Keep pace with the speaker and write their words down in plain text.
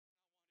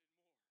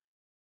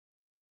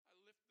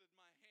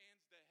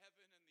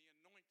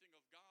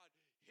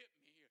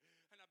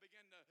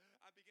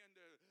began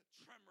to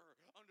tremor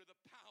under the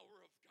power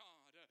of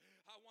God.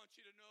 I want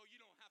you to know you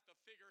don't have to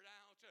figure it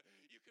out.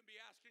 You can be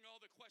asking all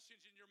the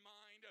questions in your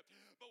mind,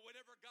 but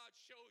whatever God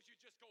shows you,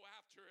 just go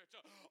after it.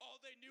 All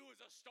they knew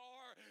was a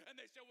star, and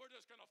they said, we're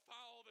just going to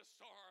follow the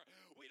star.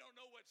 We don't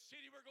know what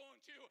city we're going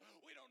to.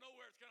 We don't know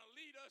where it's going to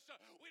lead us.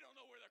 We don't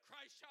know where the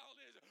Christ child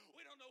is.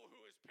 We don't know who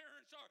his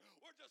parents are.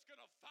 We're just going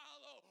to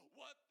follow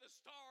what the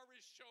star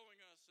is showing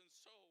us. And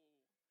so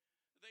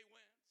they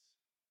went.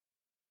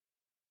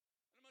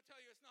 And I'm going to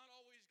tell you, it's not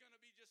always going to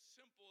be just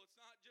simple. It's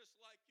not just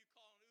like you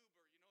call an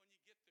Uber, and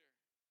you get there.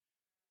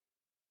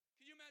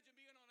 Can you imagine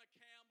being on a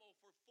camel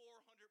for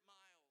 400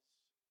 miles?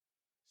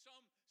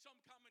 Some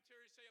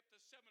commentaries say up to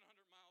 700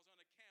 miles on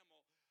a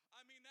camel.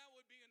 I mean, that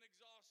would be an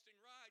exhausting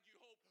ride.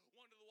 You hope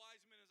one of the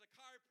wise men is a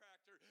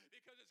chiropractor,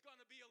 because it's going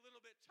to be a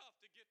little bit tough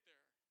to get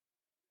there.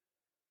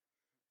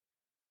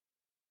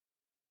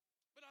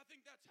 But I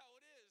think that's how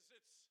it is.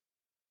 It's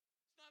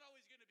not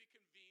always going to be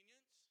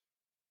convenient.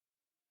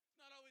 It's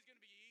not always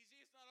going to be easy.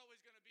 It's not always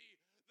going to be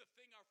the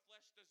thing our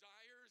flesh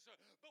desires.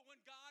 But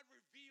when God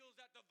reveals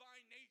that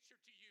divine nature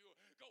to you,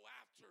 go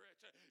after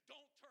it.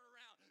 Don't turn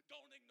around.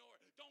 Don't ignore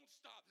it. Don't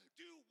stop.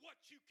 Do what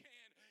you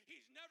can.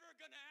 He's never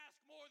going to ask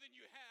more than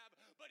you have,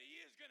 but he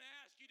is going to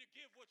ask you to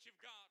give what you've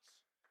got.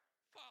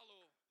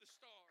 Follow the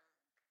star.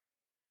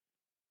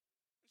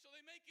 And so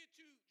they make it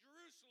to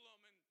Jerusalem,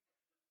 and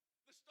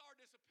the star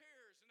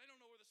disappears, and they don't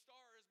know where the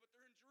star is, but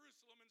they're in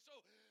Jerusalem. And so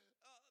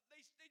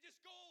they just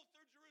go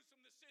through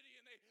Jerusalem, the city,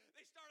 and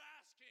they start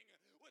asking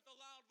with a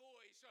loud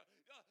voice,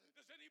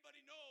 does anybody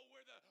know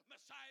where the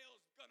Messiah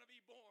is going to be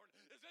born?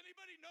 Does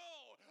anybody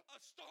know a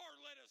star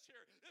led us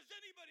here? Does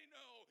anybody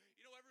know?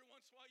 Every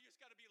once in a while you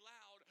just got to be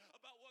loud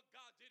about what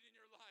God did in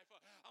your life.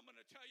 I'm going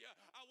to tell you,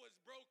 I was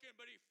broken,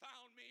 but he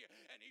found me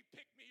and he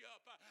picked me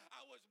up.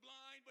 I was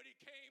blind, but he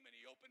came and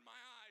he opened my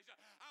eyes.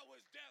 I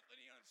was deaf and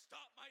he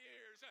unstopped my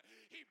ears.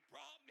 He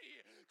brought me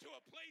to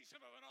a place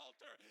of an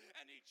altar,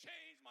 and he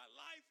changed my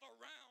life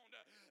around.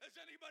 Does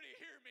anybody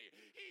hear me?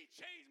 He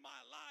changed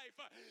my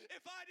life.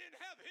 If I didn't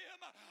have him,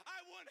 I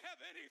wouldn't have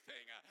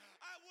anything.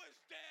 I was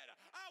dead.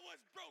 I was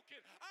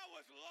broken. I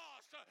was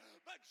lost.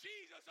 But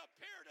Jesus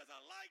appeared as a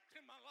light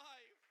in my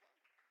life.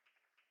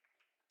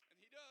 And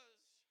he does.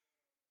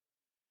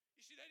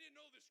 You see, they didn't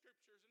know the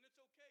scriptures, and it's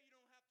okay. You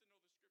don't have to know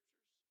the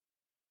scriptures.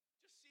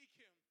 Just seek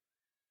him.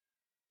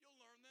 You'll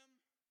learn them.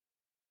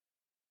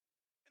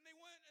 And they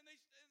went and they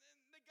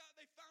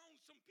found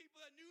some people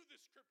that knew the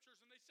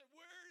scriptures, and they said,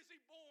 where is he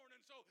born?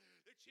 And so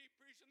the chief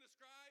priests and the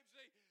scribes,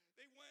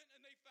 they went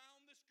and they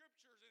found the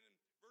scriptures. And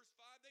in verse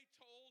 5, they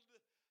told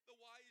the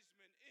wise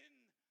men, in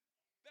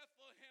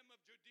Bethlehem of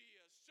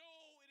Judea, so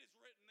it is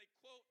written, they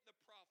quote the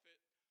prophet,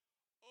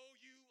 O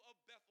you of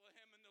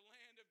Bethlehem in the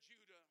land of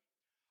Judah,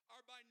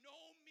 are by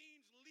no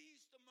means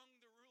least among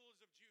the rulers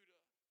of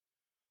Judah.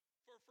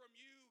 For from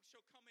you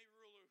shall come a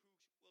ruler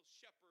who will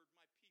shepherd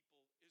my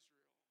people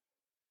Israel.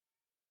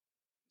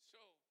 And so,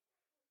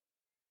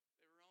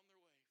 they were on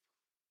their way.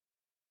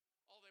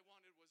 All they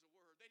wanted was a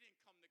word. They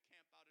didn't come to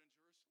camp out in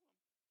Jerusalem.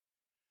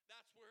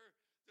 That's where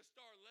the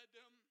star led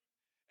them.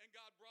 And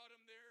God brought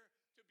him there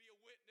to be a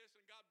witness,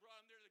 and God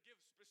brought him there to give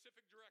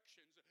specific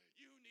directions.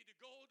 You need to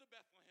go to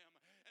Bethlehem.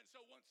 And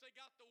so once they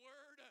got the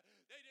word,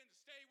 they didn't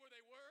stay where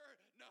they were.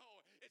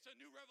 No, it's a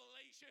new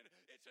revelation.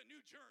 It's a new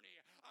journey.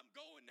 I'm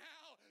going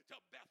now to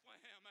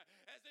Bethlehem.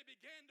 As they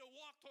began to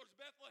walk towards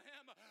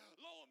Bethlehem,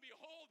 lo and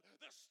behold,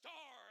 the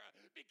star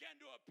began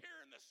to appear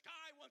in the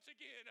sky once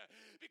again.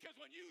 Because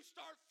when you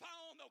start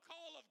following the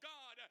call of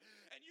God,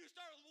 and you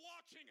start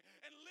watching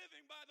and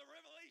living by the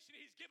revelation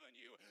he's given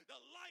you,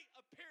 the light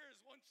appears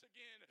once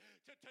again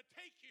to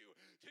take you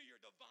to your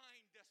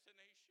divine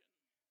destination.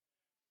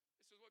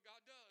 This is what God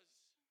does.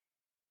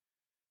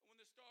 And when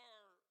the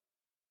star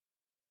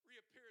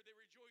reappeared, they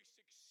rejoiced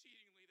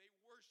exceedingly. They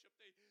worshiped.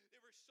 They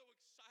were so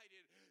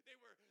excited. They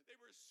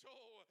were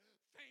so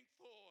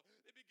thankful.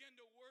 They began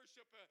to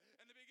worship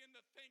and they began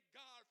to thank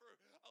God for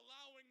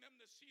allowing them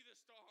to see the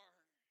star.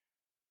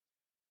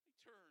 They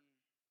turned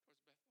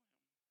towards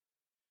Bethlehem.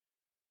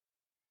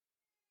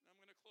 And I'm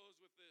going to close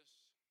with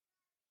this.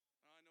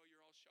 I know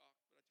you're all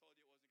shocked, but I told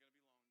you it wasn't going to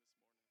be long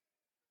this morning.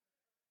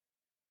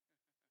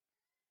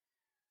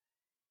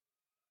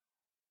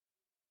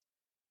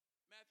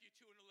 Matthew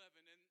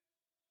 2:11, and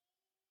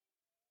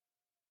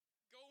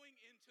going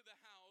into the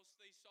house,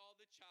 they saw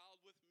the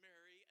child with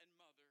Mary and his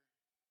mother,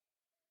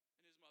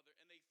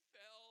 and they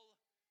fell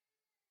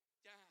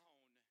down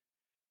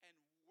and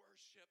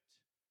worshiped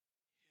him.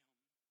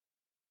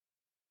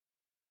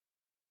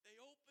 They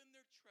opened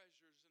their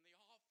treasures and they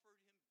offered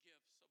him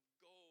gifts of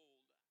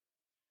gold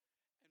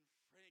and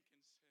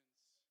frankincense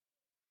and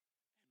myrrh.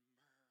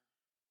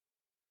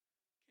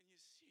 Can you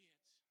see it?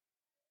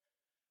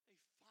 They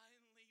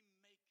finally make it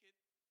to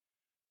Bethlehem.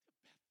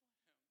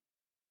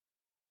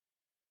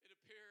 It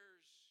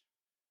appears,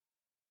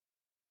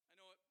 I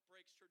know it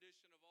breaks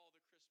tradition of all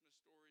the Christmas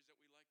stories that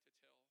we like to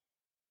tell,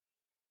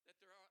 that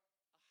they're at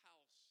a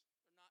house.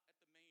 They're not at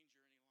the manger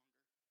any longer.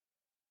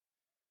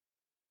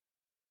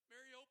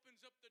 Mary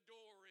opens up the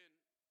door and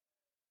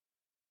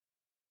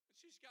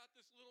she's got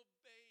this little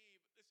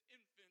babe, this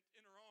infant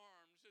in her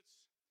arms.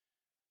 It's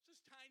this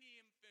tiny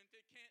infant.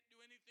 It can't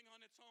do anything on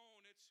its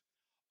own. It's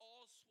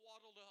all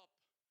swaddled up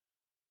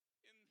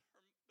in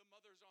the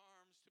mother's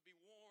arms to be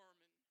warm,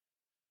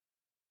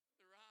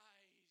 and their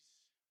eyes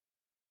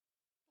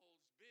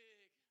bulge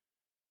big.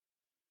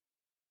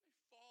 They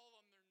fall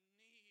on their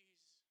knees.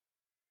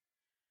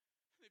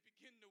 And they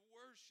begin to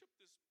worship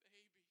this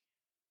baby.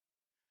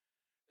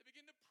 They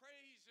begin to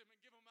praise him and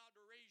give him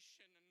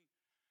adoration.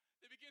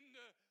 And they begin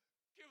to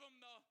give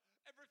him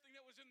everything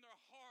that was in their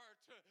heart,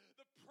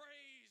 the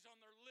praise on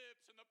their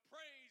lips and the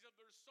praise of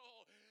their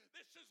soul.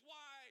 This is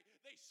why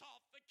they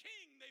sought the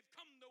king. They've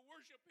come to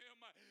worship him.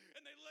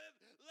 And they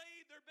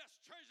laid their best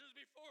treasures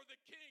before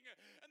the king.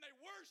 And they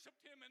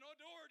worshiped him and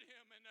adored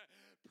him and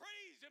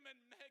praised him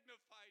and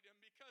magnified him.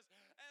 Because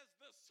as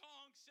the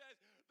song says,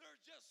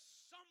 there's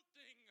just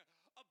something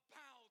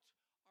about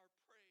our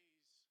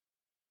praise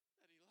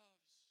that he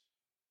loves.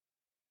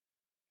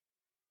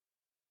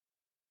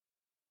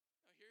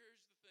 Now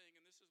here's the thing,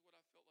 and this is what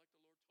I felt like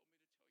the Lord told me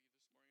to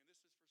tell you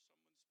this morning,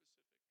 and this is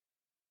for someone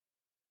specific.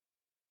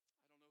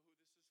 I don't know who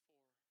this is for,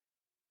 but it may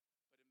just be for you.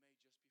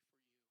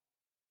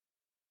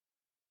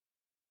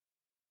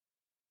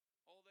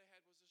 All they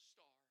had was a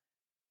star.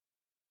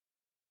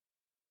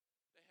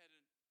 They had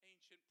an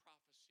ancient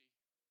prophecy.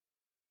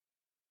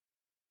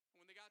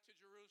 And when they got to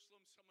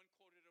Jerusalem, someone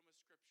quoted them a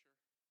scripture.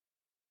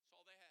 That's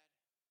all they had.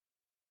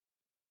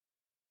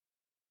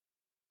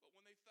 But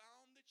when they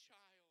found the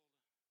child,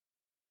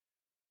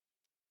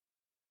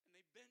 and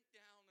they bent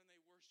down and they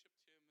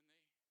worshiped him,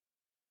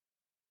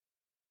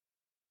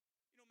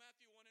 and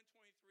Matthew 1 and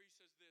 23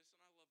 says this,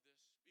 and I love this.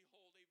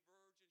 Behold, a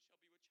virgin shall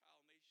be with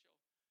child,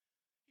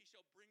 and he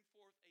shall bring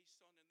forth a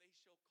son, and they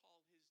shall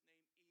call his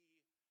name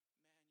Emmanuel.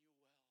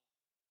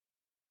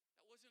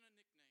 That wasn't a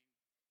nickname.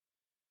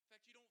 In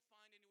fact, you don't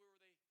find anywhere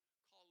where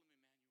they call him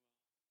Emmanuel.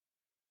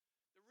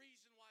 The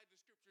reason why the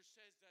scripture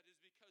says that is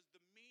because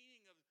the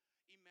meaning of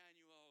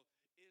Emmanuel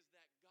is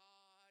that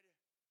God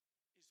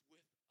is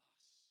with us.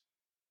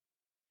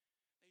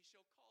 They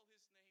shall call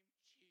his name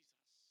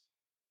Jesus.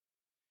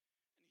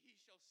 And he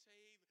shall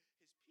save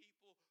his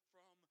people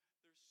from their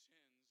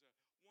sins.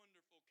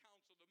 Wonderful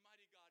Counsel, the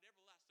mighty God,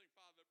 everlasting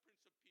Father,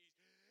 Prince of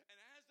Peace. And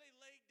as they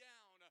laid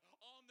down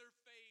on their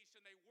face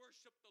and they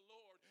worshiped the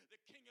Lord, the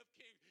King of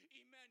Kings,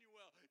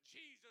 Emmanuel,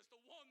 Jesus, the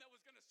one that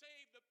was going to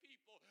save the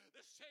people,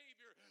 the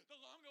Savior,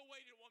 the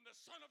long-awaited one, the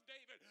Son of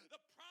David,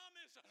 the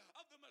promise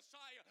of the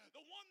Messiah,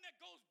 the one that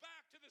goes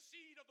back to the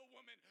seed of the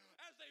woman.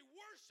 As they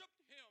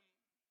worshiped him,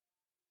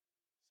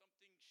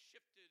 something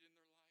shifted in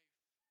their life.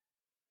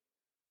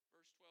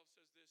 Verse 12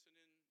 says this,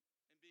 and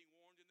being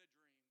warned in a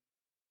dream,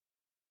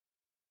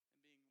 not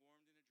to return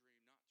to here,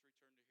 they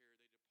departed on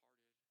their own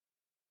country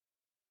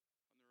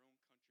by another way.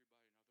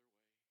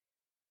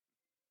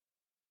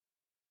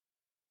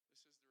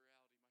 This is the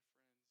reality, my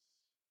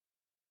friends.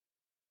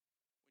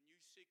 When you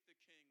seek the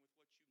King with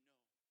what you know,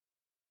 you're just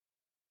wholeheartedly wanting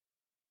to find the King.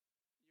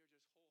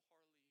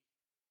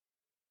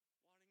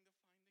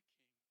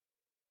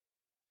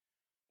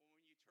 Well,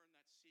 when you turn that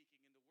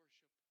seeking into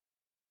worship,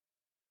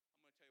 I'm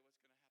going to tell you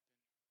what's going to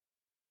happen.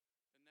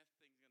 The next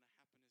thing's going to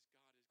happen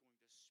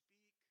is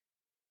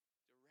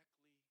God is going to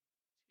speak directly to you.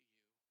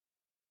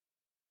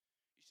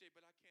 You say,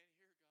 but I can't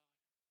hear God.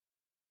 Well, either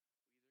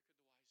could the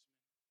wise men.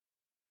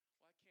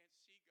 Well, I can't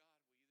see God.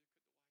 Well, either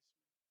could the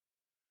wise men.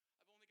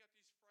 I've only got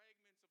these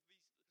fragments of these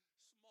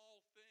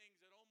small things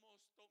that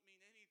almost don't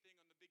mean anything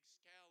on the big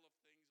scale of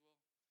things.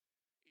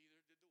 Well, either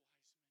did the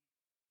wise men.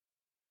 But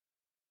when you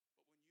become a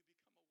worshiper of the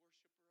King, I'm going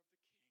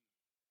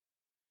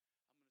to tell you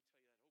that opens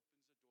the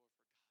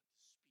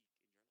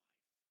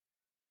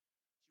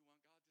door for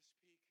God to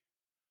speak in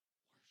your life. Do you want God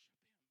to speak?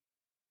 Worship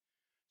him.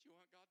 Do you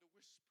want God to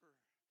whisper in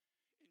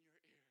your ear?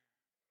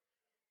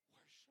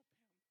 Worship him.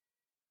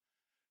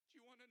 Do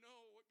you want to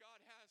know what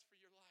God has for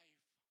your life?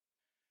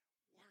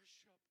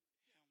 Worship him.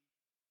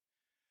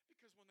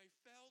 Because when they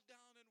fell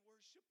down and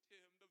worshiped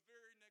him, the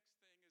very next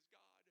thing is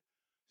God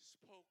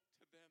spoke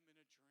to them in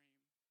a dream.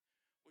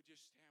 Would you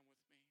stand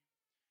with me?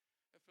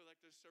 I feel like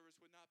this service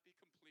would not be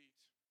complete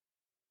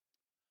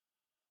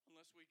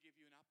unless we give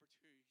you an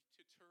opportunity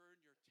to turn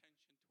your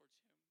attention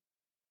towards him.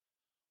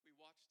 We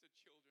watched the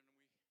children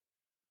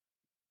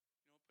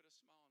and we put a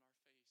smile on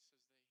our face as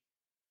they sang,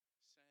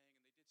 and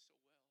they did so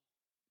well.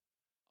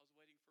 I was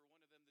waiting for one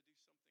of them to do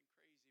something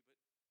crazy, but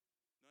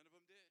none of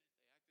them did. They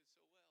acted so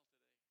well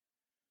today.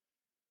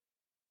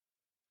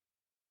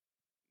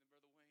 And then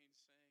Brother Wayne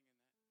sang in that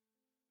video,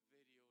 and that his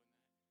words touched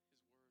me so much.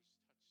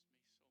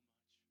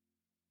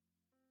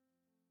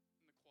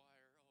 And the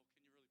choir,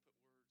 can you really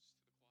put words to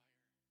the choir?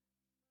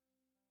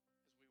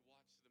 As we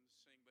watched them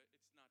sing, but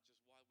it's not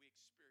just why we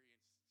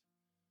experienced them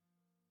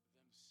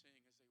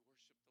sing as they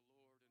worshiped the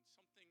Lord,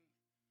 and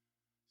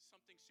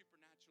something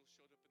supernatural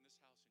showed up in this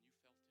house, and you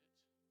felt it.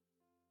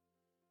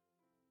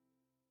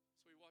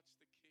 So we watched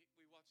the children,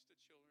 we watched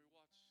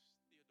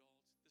the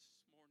adults. This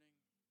morning,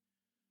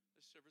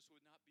 the service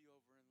would not be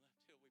over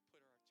until we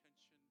put our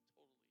attention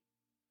totally on the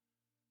King.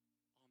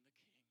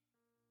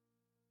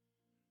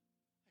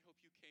 I hope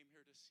you came came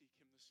here to seek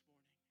him this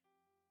morning.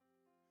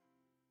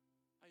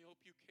 I hope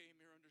you came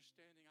here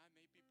understanding I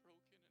may be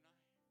broken and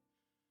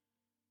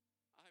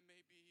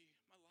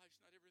my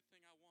life's not everything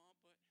I want,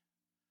 but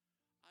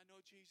I know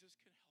Jesus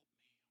can help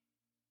me.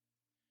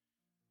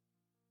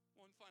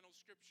 One final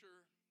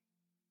scripture.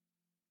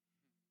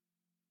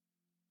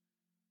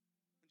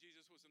 When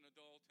Jesus was an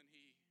adult and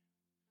he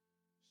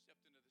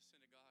stepped into the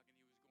synagogue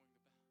and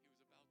he was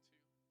about to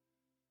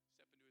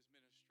step into his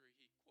ministry,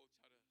 he quotes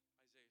out of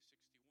Isaiah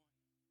 61.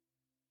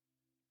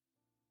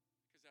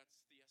 Because that's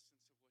the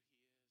essence of what he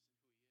is and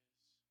who he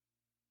is.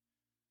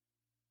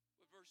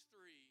 But verse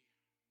 3,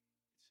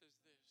 it says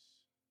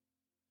this: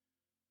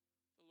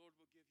 the Lord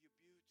will give you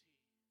beauty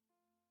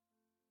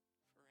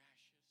for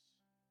ashes,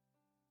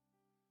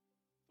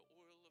 the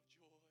oil of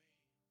joy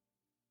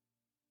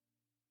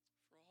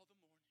for all the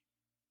mourning,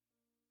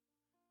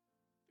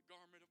 the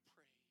garment of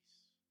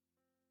praise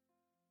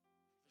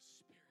for the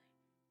spirit of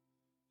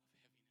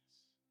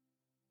heaviness.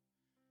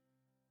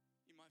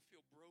 You might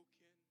feel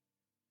broken.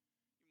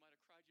 You might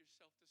have cried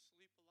yourself to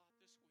sleep a lot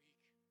this week.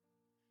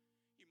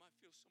 You might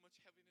feel so much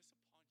heaviness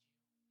upon you.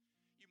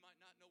 You might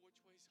not know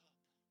which way's up.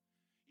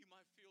 You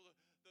might feel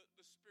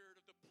the spirit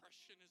of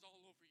depression is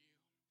all over you.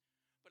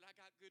 But I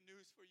got good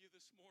news for you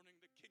this morning.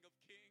 The King of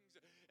Kings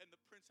and the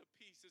Prince of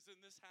Peace is in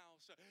this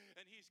house.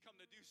 And he's come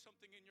to do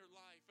something in your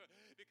life.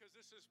 Because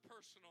this is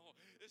personal.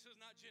 This is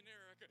not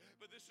generic.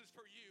 But this is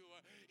for you.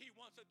 He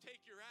wants to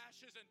take your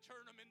ashes and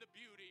turn them into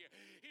beauty.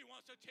 He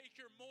wants to take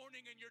your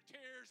mourning and your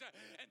tears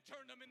and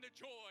turn them into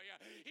joy.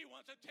 He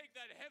wants to take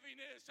that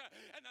heaviness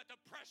and that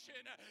depression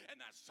and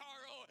that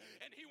sorrow.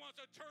 And he wants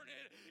to turn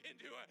it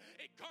into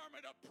a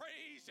garment of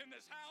praise in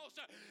this house.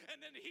 And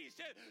then he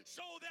said,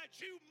 so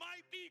that you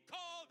might be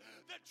called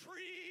the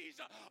trees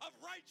of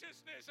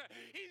righteousness.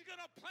 He's going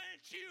to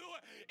plant you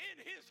in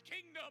his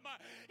kingdom.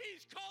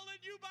 He's calling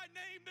you by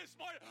name this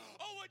morning.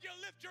 Oh, would you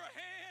lift your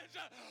hands?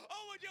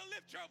 Oh, would you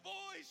lift your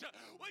voice?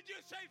 Would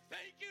you say,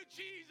 thank you,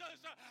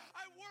 Jesus?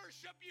 I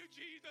worship you,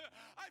 Jesus.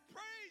 I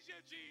praise you,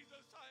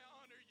 Jesus. I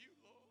honor you,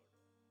 Lord.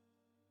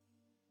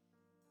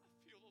 I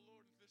feel the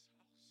Lord in this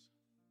house.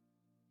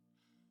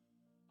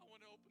 I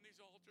want to open these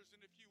altars,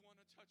 and if you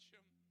want to touch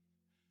him,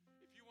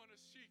 if you want to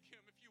seek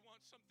him, if you want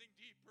something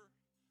deeper,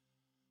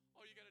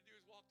 all you got to do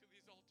is walk to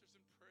these altars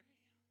and pray.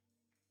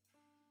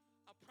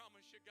 I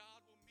promise you,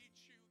 God will meet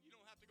you. You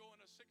don't have to go on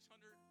a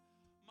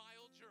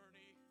 600-mile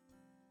journey.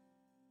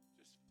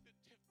 Just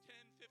 10,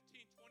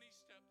 15, 20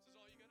 steps is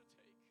all you got to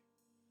take.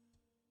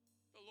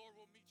 The Lord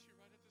will meet you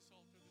right at this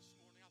altar this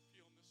morning. I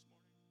feel him this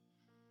morning.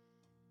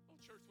 Oh,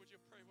 church, would you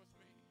pray with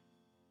me?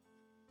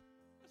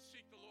 Let's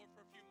seek the Lord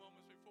for a few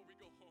moments before we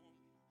go home.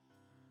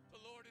 The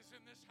Lord is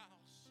in this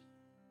house.